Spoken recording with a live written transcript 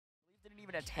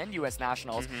even attend US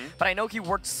Nationals, but I know he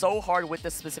worked so hard with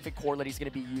this specific core that he's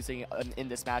going to be using in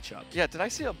this matchup. Yeah, did I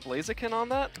see a Blaziken on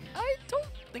that? I don't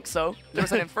think so. There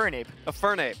was an Infernape. A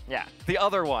Fernape. Yeah. The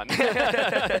other one.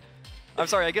 I'm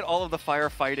sorry, I get all of the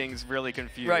firefighting's really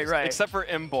confused. Right. Except for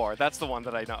Imbor. That's the one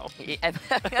that I know.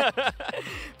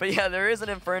 But yeah, there is an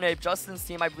Infernape. Justin's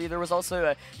team, I believe there was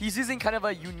also he's using kind of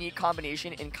a unique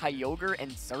combination in Kyogre and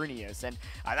Xerneas. And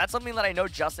that's something that I know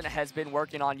Justin has been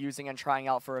working on using and trying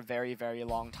out for a very, very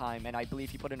long time. And I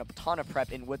believe he put in a ton of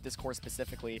prep in with this core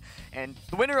specifically. And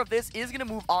the winner of this is going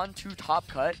to move on to Top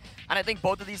Cut. And I think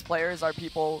both of these players are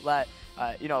people that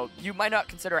you know, you might not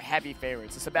consider heavy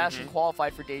favorites. So Sebastian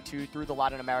qualified for day 2 through the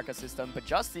Latin America system, but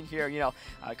Justin here, you know,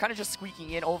 kind of just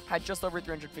squeaking in, had just over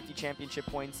 350 championship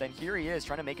points, and here he is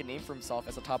trying to make a name for himself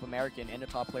as a top American and a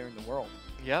top player in the world.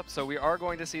 Yep, so we are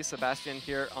going to see Sebastian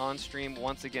here on stream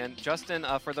once again. Justin,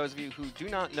 for those of you who do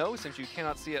not know, since you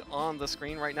cannot see it on the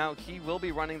screen right now, he will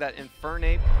be running that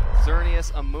Infernape,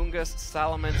 Xerneas, Amoonguss,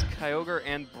 Salamence, Kyogre,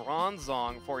 and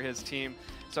Bronzong for his team.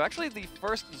 So actually the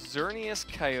first Xerneas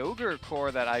Kyogre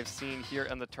core that I've seen here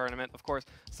in the tournament. Of course,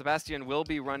 Sebastian will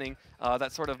be running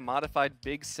that sort of modified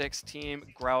Big Six team,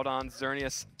 Groudon,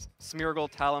 Xerneas,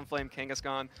 Smeargle, Talonflame,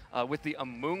 Kangaskhan with the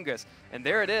Amoonguss. And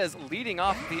there it is, leading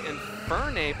off the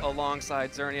Infernape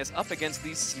alongside Xerneas up against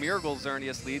the Smeargle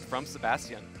Xerneas lead from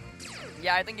Sebastian.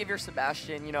 Yeah, I think if you're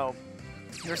Sebastian, you know,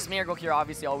 your Smeargle here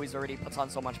obviously always already puts on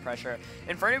so much pressure.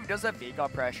 Infernape does have Fake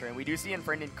Out pressure, and we do see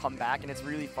Infernape come back, and it's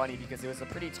really funny because it was a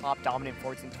pretty top dominant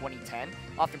force in 2010,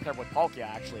 often paired with Palkia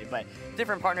actually, but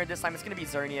different partner this time. It's going to be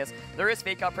Xerneas. There is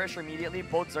Fake Out pressure immediately.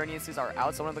 Both Xerneases are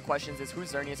out, so one of the questions is who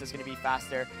Xerneas is going to be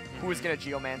faster, who is going to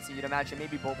Geomancy. You'd imagine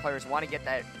maybe both players want to get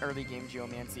that early game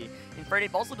Geomancy.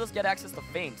 Infernape also does get access to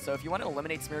Feint, so if you want to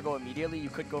eliminate Smeargle immediately, you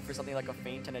could go for something like a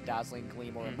Feint and a Dazzling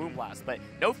Gleam or a Moonblast, but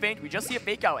no Feint, we just see a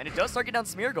Fake Out, and it does target down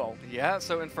Smeargle. Yeah,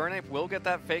 so Infernape will get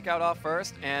that Fake Out off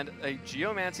first, and a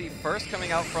Geomancy first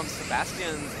coming out from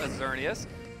Sebastian's Xerneas.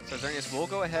 So Xerneas will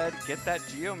go ahead, get that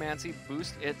Geomancy,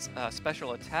 boost its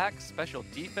special attack, special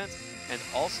defense, and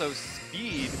also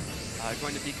speed,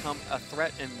 going to become a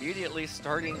threat immediately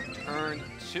starting turn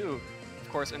 2. Of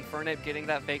course, Infernape getting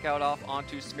that Fake Out off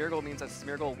onto Smeargle means that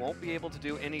Smeargle won't be able to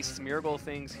do any Smeargle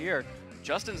things here.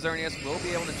 Justin Xerneas will be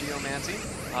able to Geomancy.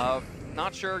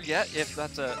 Not sure yet if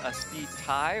that's a speed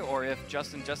tie or if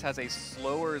Justin just has a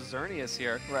slower Xerneas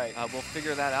here. Right. We'll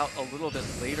figure that out a little bit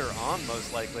later on,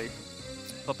 most likely.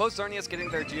 But both Xerneas getting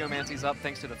their Geomancies up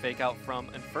thanks to the Fake Out from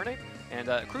Infernape, and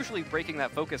crucially breaking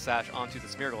that Focus Sash onto the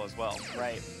Smeargle as well.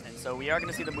 Right. And so we are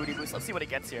going to see the Moody Boost. Let's see what it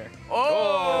gets here.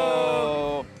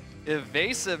 Oh!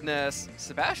 Evasiveness.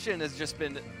 Sebastian has just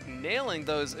been nailing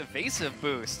those evasive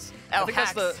boosts. I think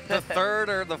that's the third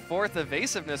or the fourth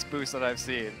evasiveness boost that I've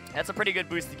seen. That's a pretty good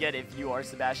boost to get if you are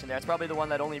Sebastian there. It's probably the one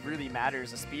that only really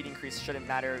matters. A speed increase shouldn't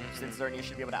matter since Xerneas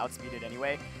should be able to outspeed it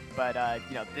anyway. But,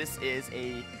 you know, this is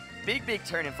a big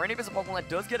turn. Infernape is a Pokemon that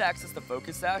does get access to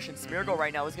Focus Sash, and Smeargle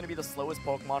right now is going to be the slowest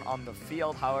Pokemon on the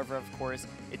field. However, of course,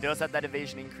 it does have that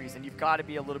evasion increase, and you've got to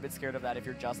be a little bit scared of that if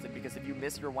you're Justin, because if you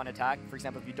miss your one attack, for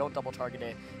example, if you don't double target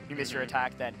it, you miss your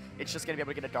attack, then it's just going to be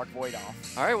able to get a Dark Void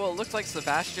off. All right, well, it looks like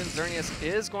Sebastian Xerneas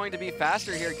is going to be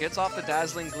faster here. Gets off the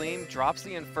Dazzling Gleam, drops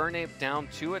the Infernape down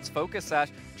to its Focus Sash.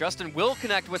 Justin will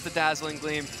connect with the Dazzling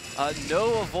Gleam.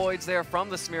 No avoids there from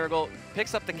the Smeargle.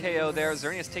 Picks up the KO there.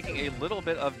 Xerneas taking a little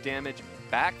bit of damage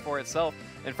back for itself.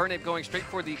 Infernape going straight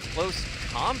for the close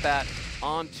combat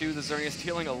onto the Xerneas,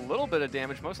 dealing a little bit of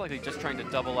damage, most likely just trying to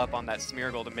double up on that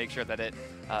Smeargle to make sure that it,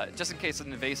 just in case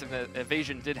an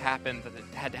evasion did happen, that it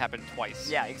had to happen twice.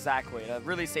 Yeah, exactly. A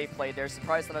really safe play there.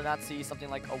 Surprised that I did not see something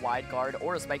like a Wide Guard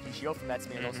or a Spiky Shield from that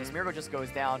Smeargle. So Smeargle just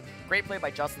goes down. Great play by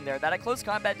Justin there. That close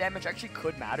combat damage actually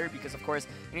could matter because, of course,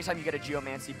 anytime you get a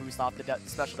Geomancy boost off, the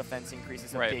special defense increase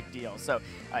is a big deal. So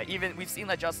even we've seen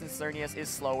that Justin's Xerneas is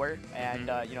slower, and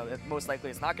you know, most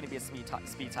likely it's not going to be a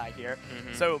speed tie here.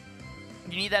 So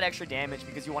you need that extra damage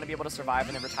because you want to be able to survive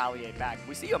and then retaliate back.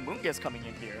 We see Amoonguss coming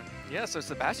in here. Yeah, so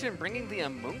Sebastian bringing the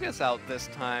Amoonguss out this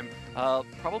time.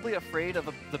 Probably afraid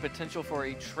of the potential for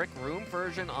a Trick Room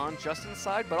version on Justin's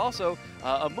side, but also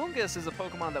Amoonguss is a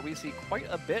Pokemon that we see quite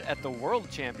a bit at the World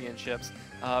Championships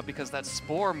because that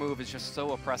Spore move is just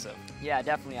so oppressive. Yeah,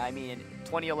 definitely. I mean,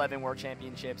 2011 World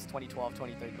Championships, 2012,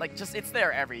 2013, like just it's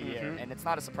there every year, and it's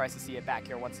not a surprise to see it back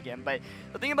here once again. But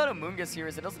the thing about Amoonguss here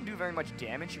is it doesn't do very much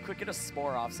damage. You could get a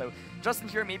Spore off, so Justin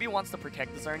here maybe wants to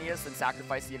protect the Xerneas and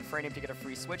sacrifice the Infernape to get a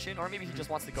free switch in, or maybe he just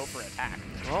wants to go for attack.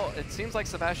 Well, it seems like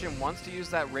Sebastian wants to use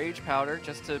that Rage Powder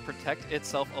just to protect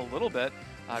itself a little bit.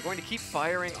 Going to keep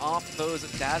firing off those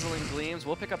dazzling gleams.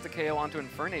 We'll pick up the KO onto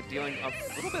Infernape, dealing a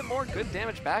little bit more good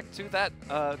damage back to that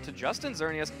to Justin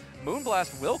Xerneas.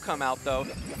 Moonblast will come out though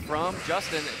from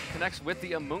Justin. It connects with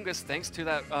the Amoonguss thanks to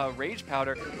that Rage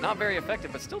Powder. Not very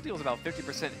effective, but still deals about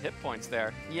 50% hit points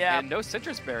there. Yeah. And no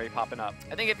Citrus Berry popping up.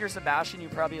 I think if you're Sebastian, you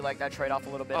probably like that trade-off a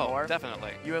little bit more. Oh,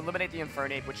 definitely. You eliminate the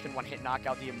Infernape, which can one-hit knock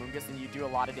out the Amoonguss, and you do a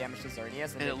lot of damage to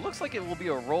Xerneas. And it looks like it will be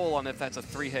a roll on if that's a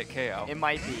 3-hit KO. It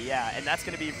might be, yeah. And that's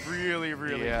going to be really,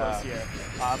 really Yeah. close here.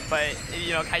 But,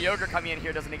 you know, Kyogre coming in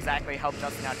here doesn't exactly help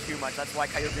Justin out too much. That's why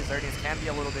Kyogre Xerneas can be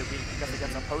a little bit weak, because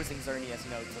against opposing Xerneas,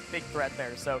 you know, it's a big threat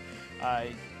there. So,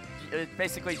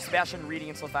 basically, Sebastian reading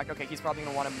into the fact, okay, he's probably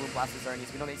going to want to Moonblast the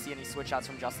Xerneas. We don't see any switch outs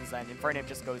from Justin's end. Infernape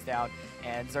just goes down,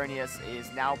 and Xerneas is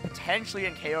now potentially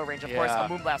in KO range. Of course, a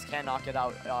Moonblast can knock it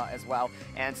out as well.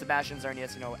 And Sebastian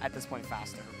Xerneas, you know, at this point,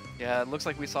 faster. Yeah, it looks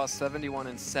like we saw 71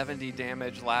 and 70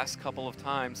 damage last couple of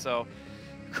times, so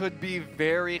could be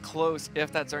very close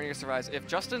if that Xerneas survives. If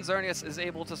Justin Xerneas is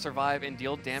able to survive and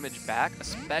deal damage back,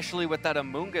 especially with that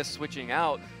Amoonguss switching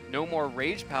out, no more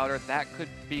Rage Powder, that could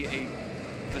be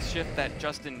the shift that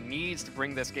Justin needs to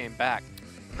bring this game back.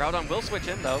 Groudon will switch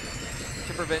in though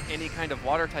to prevent any kind of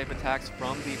water type attacks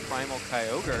from the Primal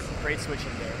Kyogre. Great switch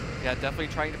in there. Yeah, definitely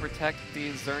trying to protect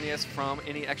the Xerneas from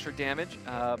any extra damage.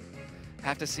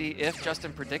 Have to see if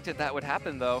Justin predicted that would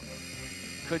happen though.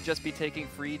 Could just be taking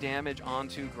free damage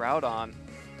onto Groudon.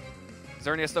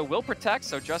 Xerneas though will protect,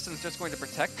 so Justin's just going to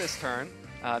protect this turn.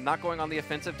 Not going on the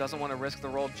offensive, doesn't want to risk the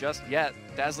roll just yet.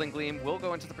 Dazzling Gleam will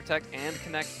go into the protect and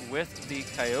connect with the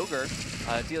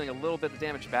Kyogre, dealing a little bit of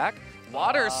damage back.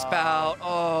 Water Spout,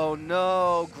 oh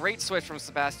no, great switch from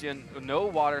Sebastian. No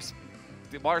water,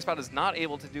 the Water Spout is not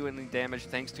able to do any damage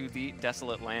thanks to the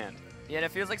Desolate Land. Yeah, and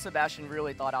it feels like Sebastian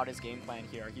really thought out his game plan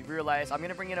here. He realized, I'm going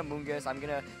to bring in Amoonguss, I'm going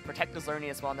to protect the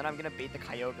Xerneas well, and then I'm going to bait the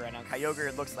Kyogre. And on Kyogre,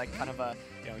 it looks like kind of a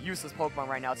useless Pokemon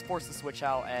right now. It's forced to switch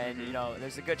out, and you know,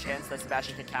 there's a good chance that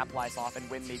Sebastian can capitalize off and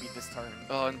win maybe this turn.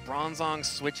 Oh, and Bronzong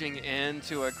switching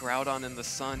into a Groudon in the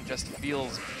sun just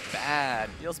feels bad.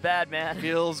 Feels bad, man.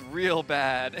 Feels real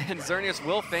bad. And Xerneas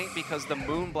will faint because the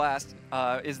Moonblast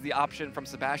is the option from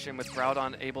Sebastian, with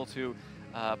Groudon able to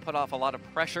put off a lot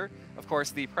of pressure. Of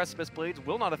course, the Precipice Blades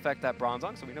will not affect that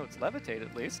Bronzong, so we know it's Levitate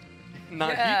at least.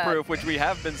 Not heat-proof, which we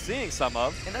have been seeing some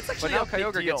of. And that's actually but now a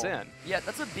Kyogre big deal. gets in. Yeah,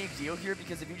 that's a big deal here,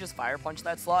 because if you just Fire Punch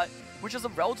that slot, which is a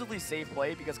relatively safe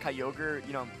play, because Kyogre,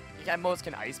 you know, at most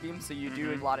can Ice Beam, so you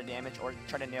do a lot of damage or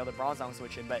try to nail the Bronzong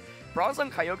switch in. But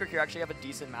Bronzong Kyogre here actually have a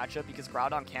decent matchup, because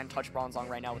Groudon can touch Bronzong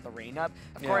right now with the Rain Up.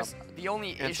 Of course, the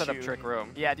only issue... set up Trick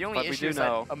Room. Yeah, the only but issue is that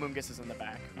Amoonguss is in the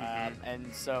back. And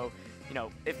so, you know,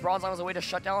 if Bronzong has a way to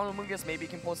shut down Amoonguss, maybe he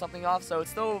can pull something off. So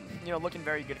it's still, you know, looking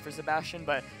very good for Sebastian,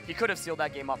 but he could have sealed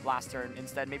that game up last turn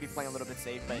instead, maybe playing a little bit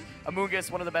safe. But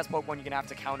Amoonguss, one of the best Pokemon you're going to have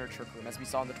to counter Trick Room, as we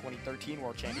saw in the 2013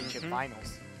 World Championship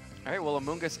Finals. All right, well,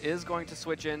 Amoonguss is going to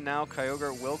switch in now.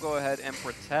 Kyogre will go ahead and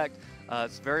protect.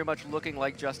 It's very much looking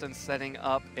like Justin setting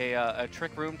up a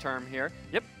Trick Room term here.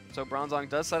 Yep, so Bronzong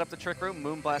does set up the Trick Room,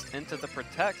 Moonblast into the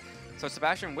protect. So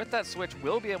Sebastian, with that switch,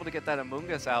 will be able to get that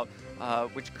Amoonguss out,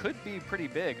 which could be pretty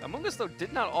big. Amoonguss, though,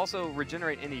 did not also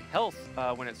regenerate any health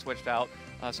when it switched out,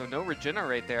 so no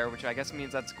Regenerate there, which I guess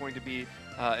means that's going to be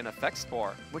an Effect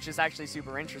Spore. Which is actually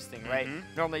super interesting, right?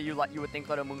 Normally you would think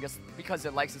that Amoonguss, because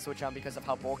it likes to switch out because of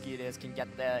how bulky it is, can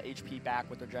get the HP back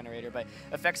with the Regenerator, but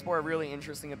Effect Spore, a really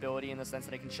interesting ability in the sense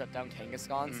that it can shut down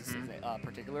Kangaskhan's,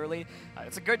 particularly.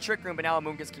 It's a good Trick Room, but now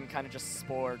Amoonguss can kind of just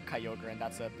Spore Kyogre, and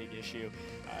that's a big issue.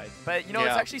 But, you know,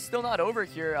 it's actually still not over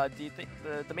here.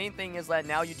 The main thing is that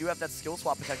now you do have that skill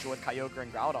swap potential with Kyogre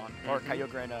and Groudon, or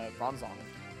Kyogre and Bronzong.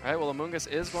 All right, well, Amoonguss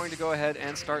is going to go ahead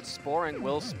and start sporing.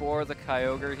 Will spore the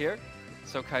Kyogre here.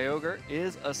 So Kyogre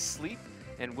is asleep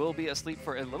and will be asleep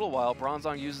for a little while.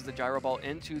 Bronzong uses the Gyro Ball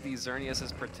into the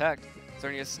Xerneas' protect.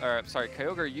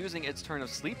 Kyogre using its turn of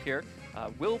sleep here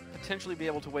will potentially be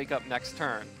able to wake up next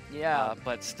turn. Yeah.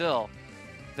 But still,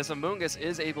 this Amoonguss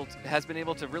has been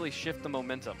able to really shift the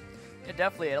momentum. Yeah,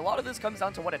 definitely. And a lot of this comes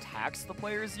down to what attacks the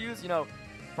players use. You know,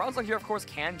 Bronzong here, of course,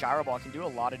 can Gyro Ball, can do a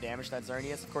lot of damage to that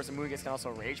Xerneas. Of course, Amoonguss can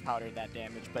also Rage Powder that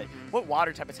damage, but what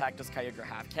water type attack does Kyogre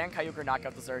have? Can Kyogre knock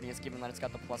out the Xerneas, given that it's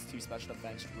got the +2 special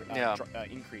defense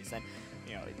increase? And,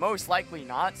 you know, most likely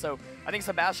not. So I think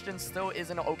Sebastian still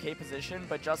is in an okay position,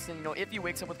 but Justin, you know, if he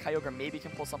wakes up with Kyogre, maybe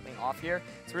can pull something off here.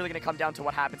 It's really going to come down to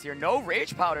what happens here. No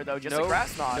Rage Powder, though, just a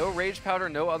Grass Knot. No Rage Powder,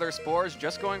 no other spores,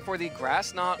 just going for the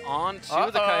Grass Knot onto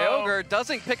the Kyogre.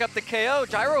 Doesn't pick up the KO.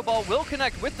 Gyro Ball will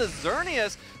connect with the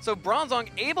Xerneas, so Bronzong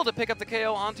able to pick up the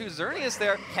KO onto Xerneas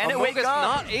there. Can it wake up?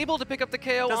 Not able to pick up the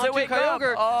KO onto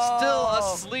Kyogre. Still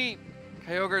asleep.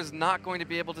 Kyogre is not going to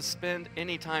be able to spend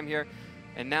any time here.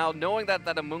 And now, knowing that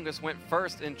that Amoonguss went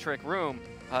first in Trick Room,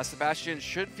 Sebastian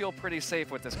should feel pretty safe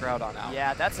with this Groudon out.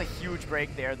 Yeah, that's a huge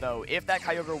break there, though. If that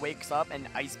Kyogre wakes up and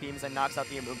Ice Beams and knocks out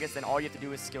the Amoonguss, then all you have to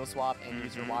do is skill swap and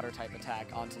use your Water-type attack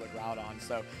onto the Groudon.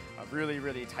 So really,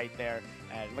 really tight there.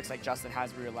 And it looks like Justin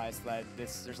has realized that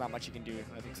there's not much he can do.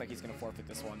 It looks like he's going to forfeit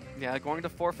this one. Yeah, going to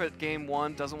forfeit game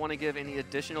 1. Doesn't want to give any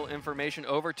additional information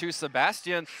over to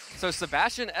Sebastian. So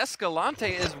Sebastian Escalante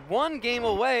is 1 game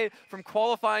away from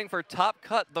qualifying for Top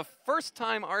Cut, the first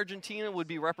time Argentina would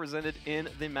be represented in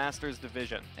the Masters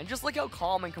division. And just look how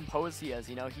calm and composed he is.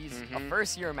 You know, he's a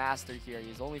first-year Master here.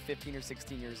 He's only 15 or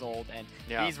 16 years old, and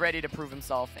he's ready to prove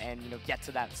himself and, you know, get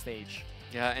to that stage.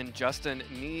 Yeah, and Justin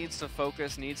needs to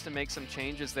focus, needs to make some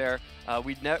changes there.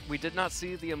 We did not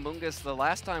see the Amoonguss the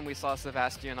last time we saw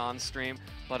Sebastian on stream,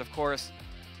 but of course,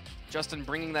 Justin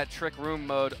bringing that Trick Room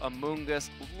mode. Amoonguss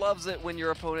loves it when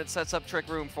your opponent sets up Trick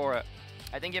Room for it.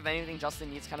 I think if anything, Justin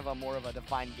needs kind of a more of a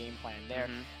defined game plan there.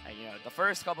 You know, the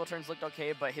first couple turns looked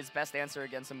okay, but his best answer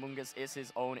against Amoonguss is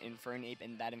his own Infernape,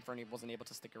 and that Infernape wasn't able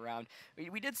to stick around.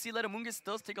 We did see that Amoonguss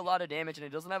does take a lot of damage, and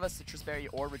it doesn't have a Citrus Berry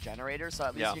or Regenerator, so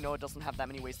at least you know it doesn't have that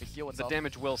many ways to heal itself. The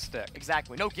damage will stick.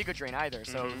 Exactly. No Giga Drain either,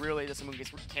 so really this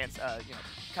Amoonguss can't you know,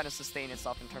 kind of sustain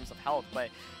itself in terms of health, but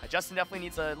Justin definitely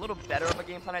needs a little better of a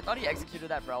game plan. I thought he executed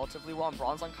that relatively well, and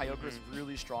Bronzong Kyogre is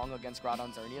really strong against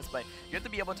Groudon Xerneas, but you have to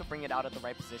be able to bring it out at the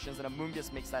right positions, and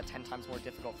Amoonguss makes that 10 times more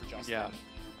difficult for Justin. Yeah.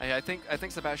 I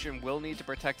think Sebastian will need to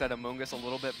protect that Amoonguss a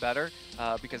little bit better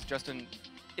because Justin,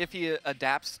 if he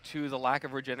adapts to the lack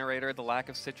of Regenerator, the lack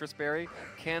of Citrus Berry,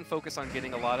 can focus on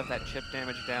getting a lot of that chip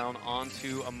damage down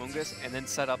onto Amoonguss and then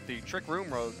set up the Trick Room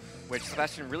mode, which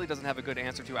Sebastian really doesn't have a good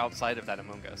answer to outside of that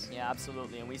Amoonguss. Yeah,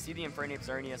 absolutely. And we see the Infernape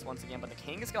Xerneas once again, but the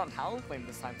Kangaskhan Talonflame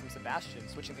this time from Sebastian,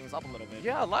 switching things up a little bit.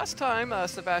 Yeah, last time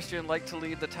Sebastian liked to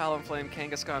lead the Talonflame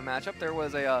Kangaskhan matchup, there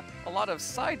was a lot of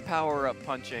side power-up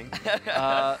punching.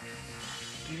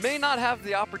 May not have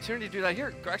the opportunity to do that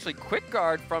here. Actually, Quick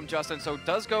Guard from Justin, so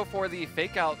does go for the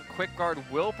Fake Out. Quick Guard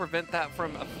will prevent that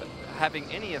from having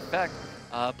any effect,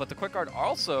 but the Quick Guard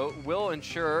also will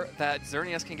ensure that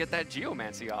Xerneas can get that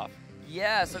Geomancy off.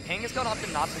 Yeah, so Kangaskhan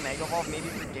opted not to Mega Evolve, maybe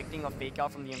predicting a Fake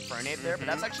Out from the Infernape there, but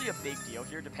that's actually a big deal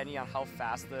here, depending on how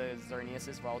fast the Xerneas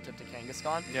is relative to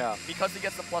Kangaskhan. Yeah. Because he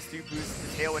gets the +2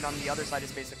 boost, the Tailwind on the other side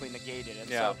is basically negated. And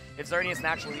so if Xerneas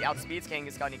naturally outspeeds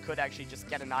Kangaskhan, he could actually just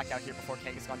get a knockout here before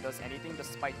Kangaskhan does anything,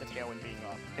 despite the Tailwind being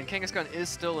up. And Kangaskhan is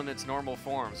still in its normal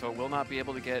form, so it will not be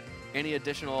able to get any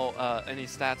additional any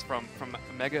stats from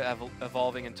Mega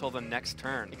Evolving until the next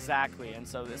turn. Exactly, and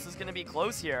so this is going to be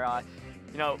close here.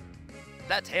 You know,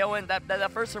 that Tailwind,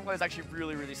 that first turn play was actually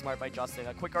really, really smart by Justin.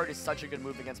 Quick Guard is such a good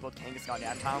move against both Kangaskhan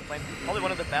and Talonflame. Probably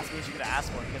one of the best moves you could ask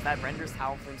for because that renders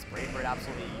Talonflame's Brave Bird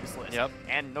absolutely useless. Yep.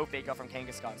 And no Fake Out from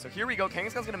Kangaskhan. So here we go.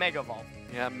 Kangaskhan's going to Mega Evolve.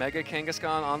 Yeah, Mega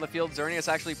Kangaskhan on the field. Xerneas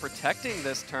actually protecting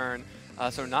this turn.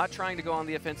 So not trying to go on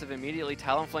the offensive immediately.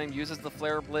 Talonflame uses the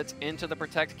Flare Blitz into the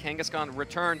Protect. Kangaskhan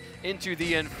return into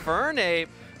the Infernape.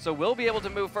 So we'll be able to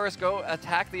move first, go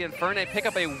attack the Infernape, pick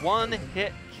up a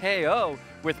one-hit KO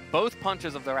with both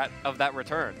punches of that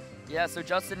return. Yeah, so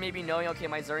Justin maybe knowing, okay,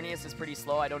 my Xerneas is pretty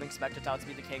slow, I don't expect it to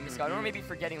outspeed the Kangaskhan, or maybe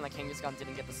forgetting like Kangaskhan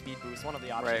didn't get the speed boost, one of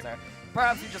the options there.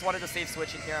 Perhaps he just wanted to save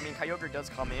switching here. I mean, Kyogre does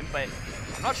come in, but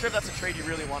I'm not sure if that's a trade you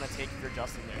really want to take if you're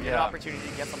Justin there. You get an opportunity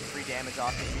to get some free damage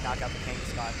off, maybe knock out the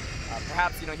Kangaskhan.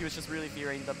 Perhaps, you know, he was just really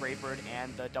fearing the Brave Bird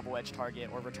and the double edge target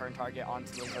or return target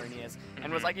onto the Xerneas,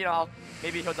 and was like, you know,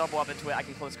 maybe he'll double up into it, I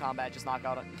can close combat, just knock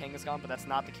out Kangaskhan, but that's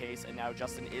not the case, and now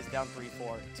Justin is down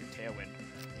 3-4 to Tailwind.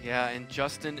 Yeah, and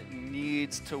Justin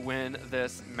needs to win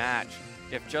this match.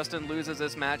 If Justin loses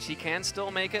this match, he can still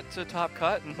make it to Top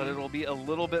Cut, but it will be a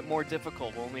little bit more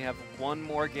difficult. We'll only have one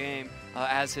more game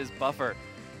as his buffer.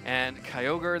 And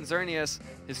Kyogre and Xerneas,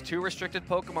 his two restricted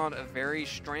Pokemon, a very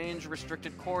strange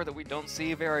restricted core that we don't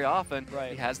see very often.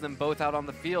 He has them both out on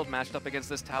the field matched up against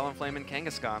this Talonflame and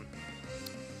Kangaskhan.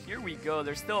 Here we go.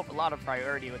 There's still a lot of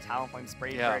priority with Talonflame's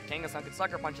Brave Bird. Kangaskhan could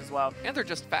Sucker Punch as well. And they're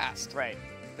just fast. Right.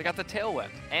 They got the Tailwind.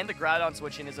 And the Groudon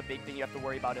switching is a big thing you have to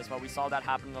worry about as well. We saw that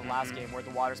happen in the last game where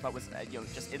the Water Spout was you know,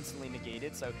 just instantly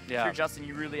negated. So if you're Justin,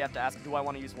 you really have to ask, do I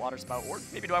want to use Water Spout, or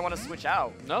maybe do I want to switch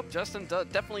out? Nope, Justin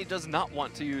definitely does not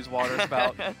want to use Water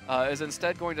Spout. Is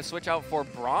instead going to switch out for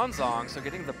Bronzong. So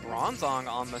getting the Bronzong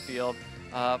on the field.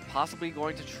 Possibly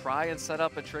going to try and set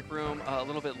up a Trick Room a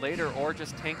little bit later, or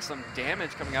just tank some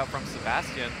damage coming out from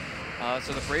Sebastian.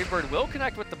 So the Brave Bird will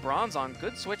connect with the Bronzong.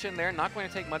 Good switch in there, not going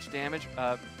to take much damage,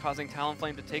 causing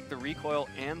Talonflame to take the Recoil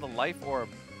and the Life Orb.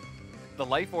 the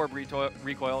Life Orb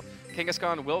recoil.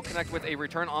 Kangaskhan will connect with a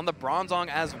return on the Bronzong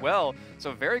as well.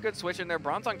 So very good switch in there.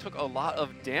 Bronzong took a lot of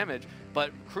damage,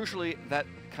 but crucially, that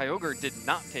Kyogre did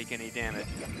not take any damage.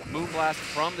 Moonblast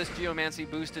from this Geomancy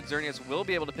boosted Xerneas will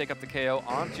be able to pick up the KO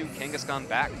onto Kangaskhan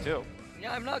back too.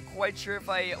 Yeah, I'm not quite sure if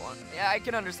I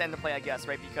can understand the play, I guess,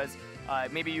 right? Because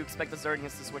maybe you expect the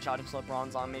Xerneas to switch out into the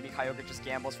Bronzong. Maybe Kyogre just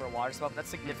gambles for a water spell, but that's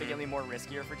significantly more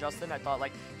riskier for Justin. I thought,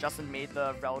 like, Justin made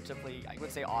the relatively, I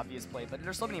would say, obvious play, but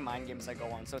there's so many mind games that go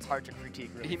on, so it's hard to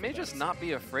critique, really. He may just not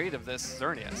be afraid of this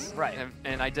Xerneas. Right.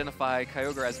 And identify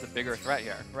Kyogre as the bigger threat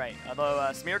here. Right. Although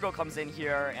Smeargle comes in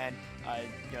here, and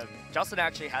you know, Justin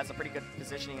actually has a pretty good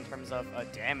positioning in terms of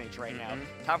damage right now.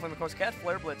 Talonflame, of course, can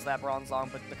Flare Blitz that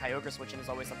Bronzong, but the Kyogre switching is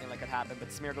always something that could happen, but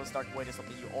Smeargle's Dark Void is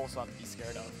something you also have to be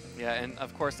scared of. Yeah, and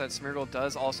of course that Smeargle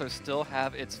does also still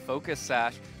have its Focus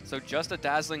Sash, so just a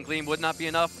Dazzling Gleam would not be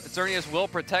enough. Xerneas will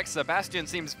protect. Sebastian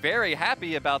seems very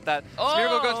happy about that.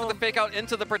 Smeargle goes for the fake out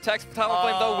into the Protect.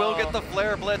 Talonflame, though, will get the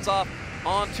Flare Blitz off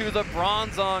onto the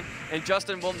Bronzong, and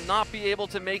Justin will not be able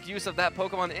to make use of that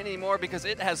Pokemon anymore because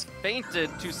it has fainted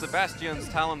to Sebastian's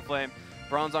Talonflame.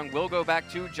 Bronzong will go back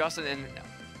to Justin, and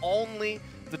only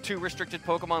the two restricted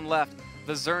Pokemon left,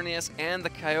 the Xerneas and the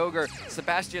Kyogre.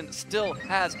 Sebastian still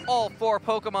has all 4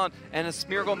 Pokemon, and a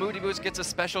Smeargle Moody Boost gets a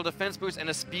special defense boost and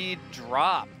a speed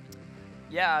drop.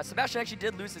 Yeah, Sebastian actually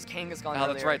did lose his Kangaskhan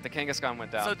earlier. That's right, the Kangaskhan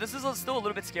went down. So this is still a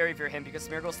little bit scary for him because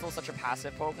Smeargle's still such a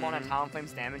passive Pokemon, and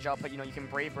Talonflame's damage output, you know, you can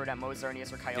Brave Bird at most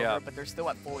Xerneas or Kyogre, but they're still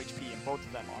at full HP, and both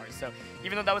of them are. So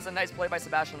even though that was a nice play by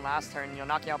Sebastian last turn, you know,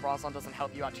 knocking out Bronzong doesn't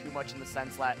help you out too much in the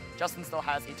sense that Justin still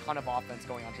has a ton of offense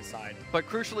going on his side. But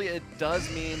crucially, it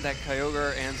does mean that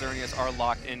Kyogre and Xerneas are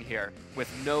locked in here with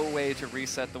no way to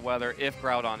reset the weather if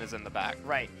Groudon is in the back.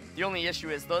 Right. The only issue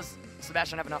is those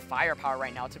Sebastian have enough firepower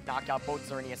right now to knock out both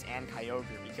Xerneas and Kyogre,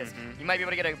 because you might be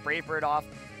able to get a Brave Bird off,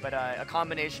 but a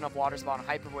combination of Water Spell and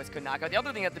Hyper Voice could knock out. The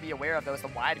other thing you have to be aware of, though, is the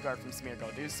Wide Guard from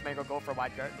Smeargle. Does Smeargle go for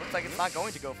Wide Guard? Looks like it's not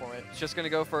going to go for it. It's just going to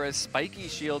go for a Spiky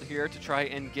Shield here to try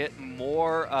and get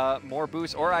more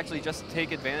boost, or actually just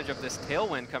take advantage of this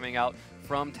Tailwind coming out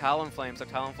from Talonflame. So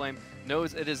Talonflame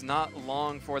knows it is not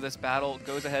long for this battle,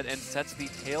 goes ahead and sets the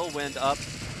Tailwind up.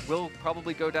 Will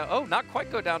probably go down. Oh, not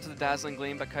quite go down to the Dazzling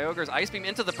Gleam, but Kyogre's Ice Beam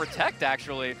into the Protect,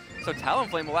 actually. So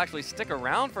Talonflame will actually stick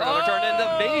around for another turn.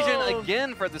 And Evasion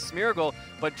again for the Smeargle,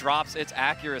 but drops its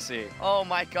accuracy. Oh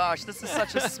my gosh, this is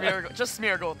such a Smeargle, just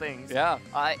Smeargle things. Yeah.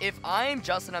 If I'm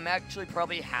Justin, I'm actually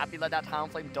probably happy that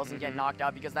Talonflame doesn't get knocked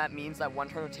out, because that means that one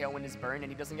turn of Tailwind is burned,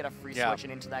 and he doesn't get a free switch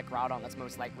into that Groudon that's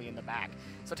most likely in the back.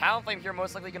 So Talonflame here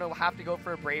most likely going to have to go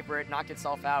for a Brave Bird, knock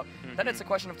itself out. Then it's a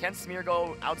question of, can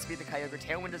Smeargle outspeed the Kyogre?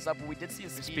 Tailwind is up, but we did see a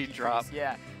speed drop.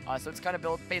 Yeah, so it's kind of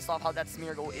built based off how that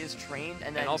Smeargle is trained,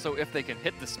 and then also if they can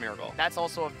hit the Smeargle. That's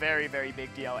also a very, very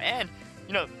big deal. And,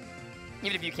 you know,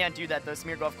 even if you can't do that, the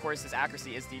Smeargle, of course, his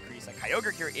accuracy is decreased. Like,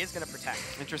 Kyogre here is going to protect.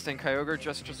 Interesting. Kyogre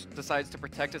just decides to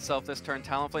protect itself this turn.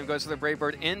 Talonflame goes for the Brave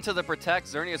Bird into the Protect.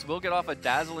 Xerneas will get off a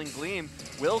Dazzling Gleam,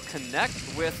 will connect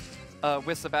with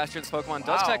Sebastian's Pokemon.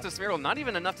 Does tech the Smeargle, not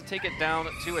even enough to take it down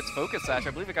to its Focus Sash.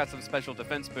 I believe it got some special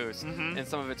defense boosts in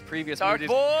some of its previous Moody's.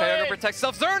 Kyogre protects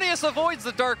itself. Xerneas avoids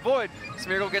the Dark Void.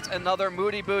 Smeargle gets another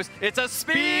Moody boost. It's a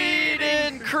speed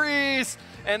increase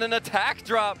and an attack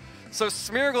drop. So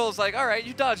Smeargle's like, all right,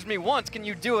 you dodged me once. Can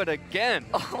you do it again?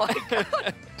 Oh my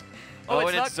god.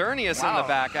 And it's Xerneas in the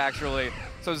back, actually.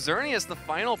 So Xerneas, the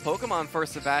final Pokemon for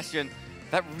Sebastian.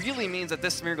 That really means that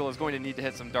this Smeargle is going to need to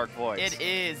hit some Dark Voids. It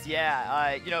is,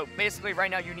 yeah. You know, basically right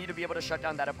now you need to be able to shut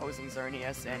down that opposing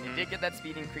Xerneas, and it did get that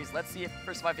speed increase. Let's see if,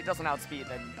 first of all, if it doesn't outspeed,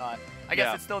 then I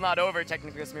guess it's still not over.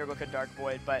 Technically, Smeargle could Dark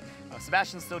Void, but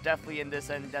Sebastian's still definitely in this,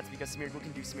 and that's because Smeargle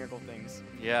can do Smeargle things.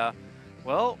 Yeah.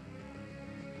 Well,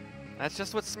 that's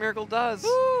just what Smeargle does.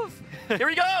 Here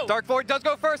we go! Dark Void does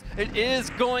go first. It is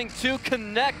going to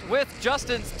connect with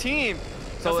Justin's team.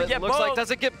 So it looks like, does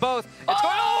it get both? It's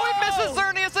going, it misses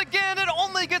Xerneas again. It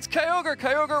only gets Kyogre.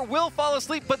 Kyogre will fall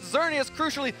asleep, but Xerneas,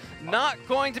 crucially, not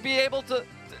going to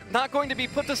be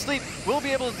put to sleep, will be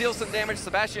able to deal some damage.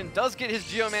 Sebastian does get his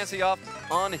Geomancy off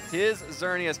on his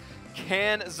Xerneas.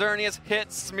 Can Xerneas hit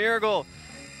Smeargle?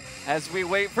 As we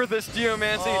wait for this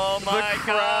Geomancy, the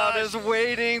crowd is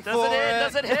waiting for it.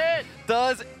 Does it hit?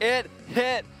 Does it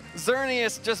hit?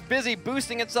 Xerneas just busy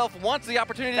boosting itself, wants the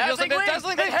opportunity to deal some damage.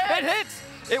 Dazzling Gleam, it hits!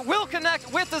 It will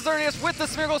connect with the Xerneas, with the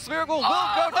Smeargle. Smeargle will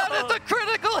go down. It's a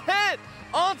critical hit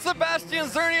on Sebastian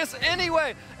Xerneas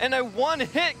anyway, and a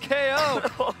one-hit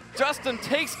KO. Justin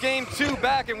takes game 2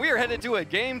 back, and we are headed to a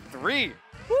game 3.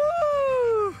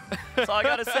 Woo! That's all I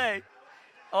gotta say.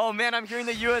 Oh man, I'm hearing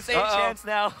the USA chants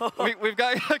now. We've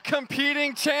got a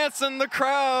competing chants in the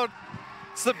crowd.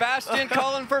 Sebastian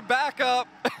calling for backup.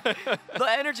 The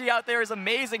energy out there is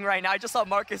amazing right now. I just saw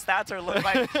Marcus Thatcher look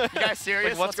like, you guys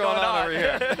serious? Like, what's going on over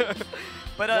here?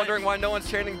 But, wondering why no one's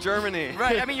chanting Germany.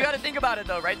 Right, I mean, you got to think about it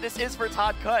though, right? This is for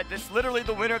top cut. This literally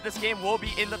the winner of this game will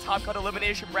be in the top cut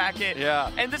elimination bracket.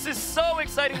 Yeah. And this is so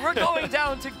exciting. We're going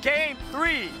down to game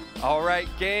 3. All right,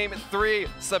 game 3.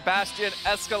 Sebastian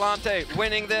Escalante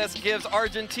winning this gives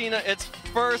Argentina its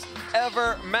first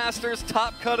ever Masters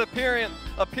top cut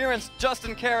appearance.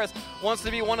 Justin Carris wants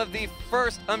to be one of the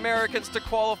first Americans to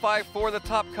qualify for the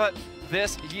top cut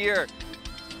this year.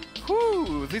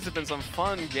 Whew, these have been some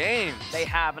fun games. They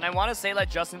have, and I want to say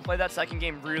that Justin played that second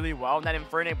game really well, and that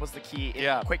Infernape was the key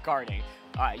in quick guarding.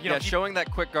 You know, showing that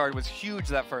quick guard was huge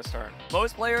that first turn.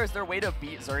 Most players, their way to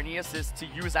beat Xerneas is to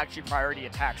use actually priority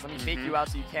attacks. Let me fake you out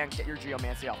so you can't get your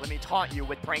Geomancy off. Let me taunt you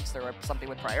with Prankster or something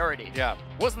with priority. Yeah.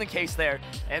 Wasn't the case there,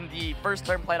 and the first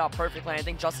turn played out perfectly, and I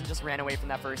think Justin just ran away from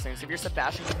that first turn. So if you're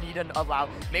Sebastian, you need to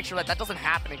make sure that that doesn't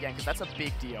happen again, because that's a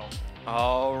big deal.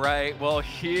 All right, well,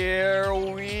 here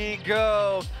we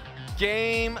go.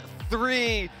 Game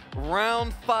 3,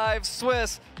 round 5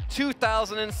 Swiss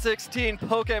 2016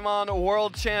 Pokemon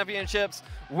World Championships.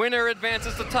 Winner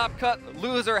advances to top cut,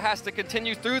 loser has to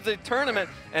continue through the tournament,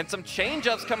 and some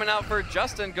change-ups coming out for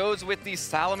Justin. Goes with the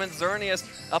Salamence Xerneas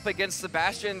up against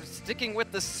Sebastian, sticking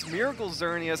with the Smeargle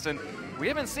Xerneas, and we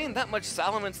haven't seen that much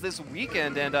Salamence this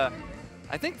weekend, and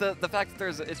I think the fact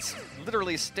that it's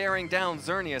literally staring down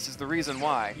Xerneas is the reason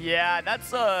why. Yeah,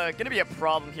 that's going to be a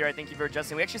problem here, I think, if you're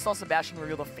Justin. We actually saw Sebastian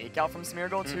reveal the fake out from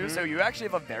Smeargle too, so you actually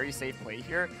have a very safe play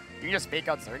here. You can just fake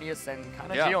out Xerneas and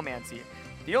kind of Geomancy.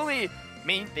 The only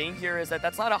main thing here is that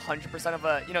that's not 100% of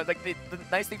a, you know, like the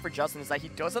nice thing for Justin is that he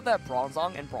does have that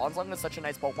Bronzong, and Bronzong is such a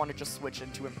nice Pokemon to just switch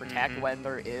into and protect when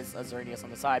there is a Xerneas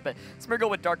on the side. But Smeargle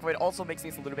with Dark Void also makes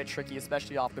things a little bit tricky,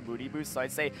 especially off the Moody Boost. So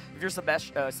I'd say if you're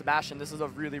Sebastian, this is a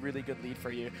really, really good lead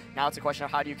for you. Now it's a question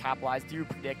of how do you capitalize? Do you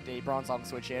predict a Bronzong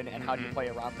switch in, and how do you play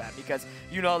around that? Because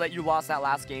you know that you lost that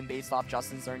last game based off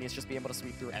Justin's Xerneas just being able to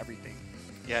sweep through everything.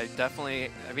 Yeah, definitely.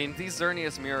 I mean, these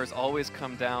Xerneas mirrors always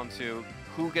come down to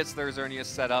who gets their Xerneas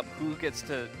set up, who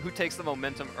takes the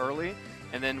momentum early,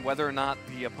 and then whether or not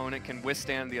the opponent can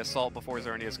withstand the assault before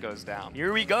Xerneas goes down.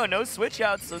 Here we go, no switch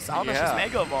outs, so Salamence just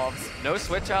Mega Evolves. No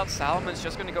switch outs, Salamence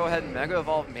just going to go ahead and Mega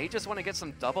Evolve. May just want to get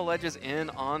some double edges in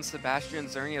on Sebastian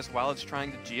Xerneas while it's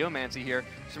trying to Geomancy here.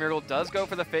 Smeargle does go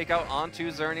for the fake out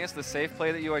onto Xerneas, the safe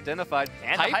play that you identified.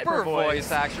 And Hyper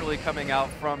Voice actually coming out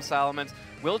from Salamence.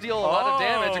 Will deal a lot of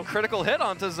damage, a critical hit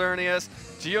onto Xerneas.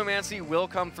 Geomancy will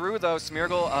come through though.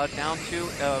 Smeargle down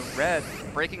to red,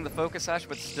 breaking the Focus Sash,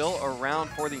 but still around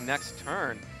for the next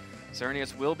turn.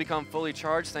 Xerneas will become fully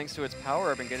charged thanks to its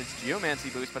power up and get its Geomancy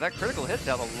boost, but that critical hit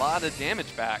dealt a lot of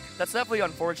damage back. That's definitely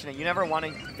unfortunate. You never want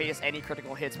to face any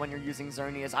critical hits when you're using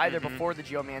Xerneas, either before the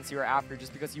Geomancy or after,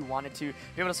 just because you wanted to be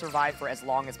able to survive for as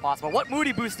long as possible. What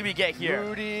Moody boost do we get here?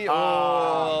 Moody,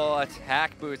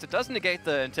 attack boost. It does negate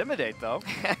the Intimidate, though.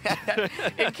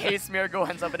 In case Smeargle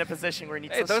ends up in a position where he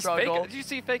needs to struggle. Did you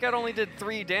see Fake Out only did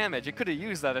 3 damage? It could have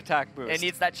used that attack boost. It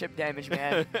needs that chip damage,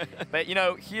 man. But, you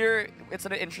know, here it's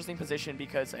an interesting position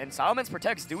because in Salamence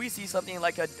Protects, do we see something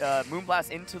like a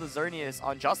Moonblast into the Xerneas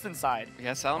on Justin's side?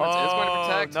 Yeah, Salamence is going to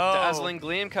protect. No. Dazzling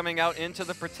Gleam coming out into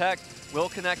the Protect. Will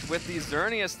connect with the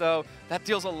Xerneas, though. That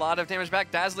deals a lot of damage back.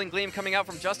 Dazzling Gleam coming out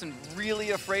from Justin, really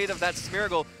afraid of that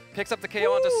Smeargle. Picks up the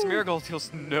KO onto Smeargle,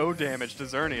 deals no damage to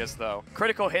Xerneas, though.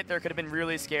 Critical hit there could have been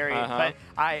really scary, but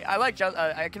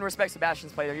I can respect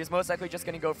Sebastian's play there. He's most likely just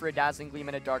going to go for a Dazzling Gleam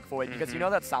and a Dark Void because you know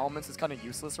that Salamence is kind of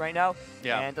useless right now,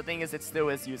 and the thing is it still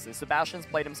is useless. Sebastian's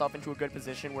played himself into a good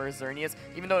position where Xerneas,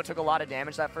 even though it took a lot of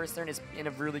damage that first turn, is in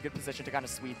a really good position to kind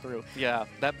of sweep through. Yeah,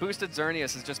 that boosted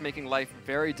Xerneas is just making life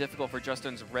very difficult for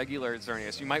Justin's regular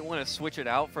Xerneas. You might want to switch it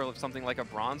out for something like a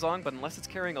Bronzong, but unless it's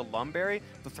carrying a Lumberry,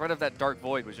 the threat of that Dark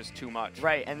Void was just too much.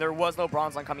 Right, and there was no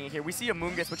Bronzong coming in here. We see a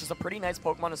Moongus, which is a pretty nice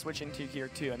Pokemon to switch into here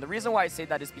too. And the reason why I say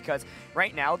that is because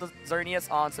right now the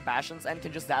Xerneas on Sebastian's end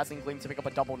can just Dazzling Gleam to pick up a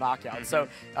double knockout. So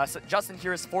Justin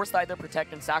here is forced to either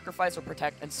protect and sacrifice or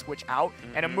protect and switch out.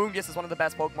 And a Moongus is one of the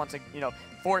best Pokemon to, you know,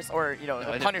 force or, you know,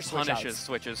 punish switch outs. It punishes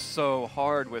switches so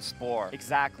hard with Spore.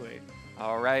 Exactly.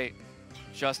 All right,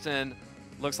 Justin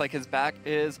looks like his back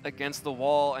is against the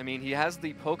wall. I mean, he has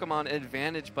the Pokemon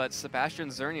advantage, but Sebastian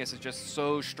Xerneas is just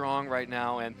so strong right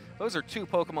now, and those are 2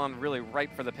 Pokemon really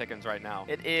ripe for the pickings right now.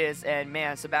 It is, and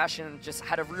man, Sebastian just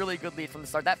had a really good lead from the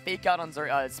start. That fake out on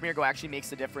Smeargle actually makes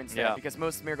the difference there, because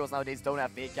most Smeargles nowadays don't have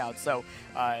fake outs. So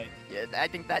I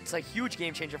think that's a huge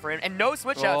game changer for him. And no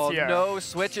switch outs here. No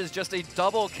switches, just a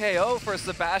double KO for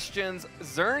Sebastian's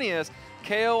Xerneas.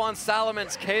 KO on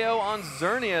Salamence, KO on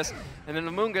Xerneas. And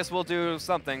then Amoonguss will do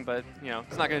something, but, you know,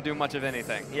 it's not going to do much of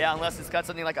anything. Yeah, unless it's got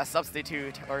something like a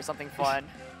substitute or something fun.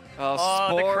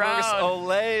 Oh, the crowd. Spores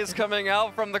Olays coming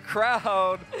out from the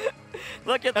crowd.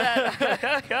 Look at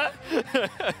that.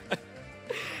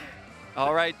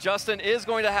 All right, Justin is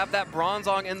going to have that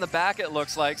Bronzong in the back, it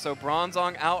looks like. So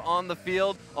Bronzong out on the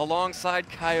field alongside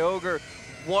Kyogre.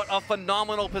 What a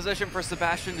phenomenal position for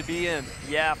Sebastian to be in.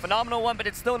 Yeah, phenomenal one, but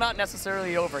it's still not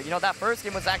necessarily over. You know, that first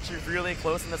game was actually really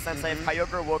close in the sense that if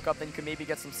Kyogre woke up, then you could maybe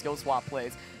get some skill swap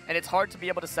plays. And it's hard to be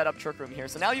able to set up Trick Room here.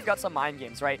 So now you've got some mind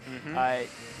games, right?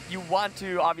 You want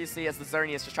to, obviously, as the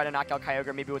Xerneas, just try to knock out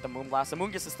Kyogre maybe with a Moonblast.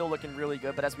 Amoonguss is still looking really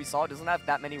good, but as we saw, it doesn't have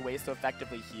that many ways to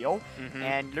effectively heal.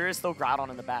 And there is still Groudon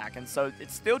in the back. And so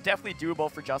it's still definitely doable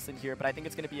for Justin here, but I think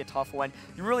it's going to be a tough one.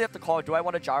 You really have to call, do I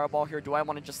want a Gyro Ball here? Do I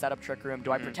want to just set up Trick Room?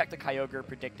 Do I protect the Kyogre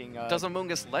predicting... Does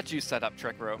Amoonguss let you set up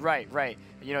Trick Room? Right.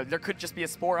 You know, there could just be a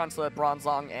Spore onto the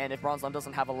Bronzong, and if Bronzong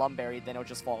doesn't have a Lumberry, then it'll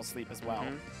just fall asleep as well.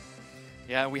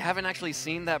 Yeah, we haven't actually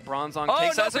seen that Bronzong no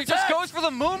take that, so he just protect! goes for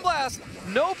the Moonblast.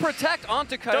 No protect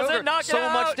onto Kyogre. Does it knock it so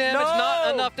much out? damage, No!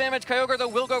 not enough damage. Kyogre, though,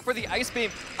 will go for the Ice Beam.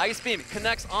 Ice Beam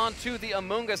connects onto the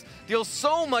Amoonguss, deals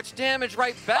so much damage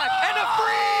right back, and a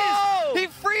freeze! He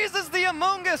freezes the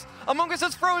Amoonguss. Amoonguss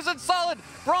is frozen solid.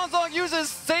 Bronzong uses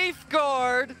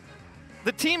Safeguard.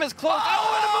 The team is close.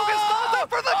 Oh, and Amoonguss goes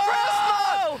for the Grass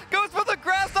Knot! Goes for the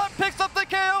Grass Knot, picks up the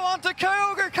KO onto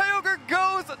Kyogre. Kyogre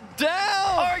goes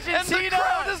down! Argentina, and the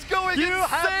crowd is going you insane!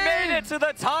 have made it to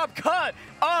the top cut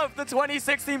of the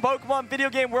 2016 Pokemon Video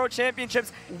Game World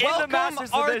Championships in the Masters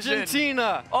Division.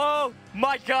 Argentina! Oh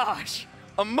my gosh!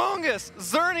 Amoonguss,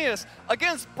 Xerneas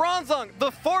against Bronzong. The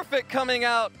forfeit coming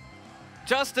out.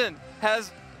 Justin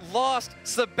has lost.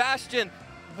 Sebastian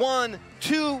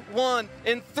 1-2-1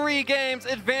 in 3 games,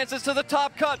 advances to the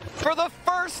top cut. For the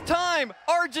first time,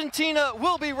 Argentina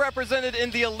will be represented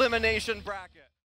in the elimination bracket.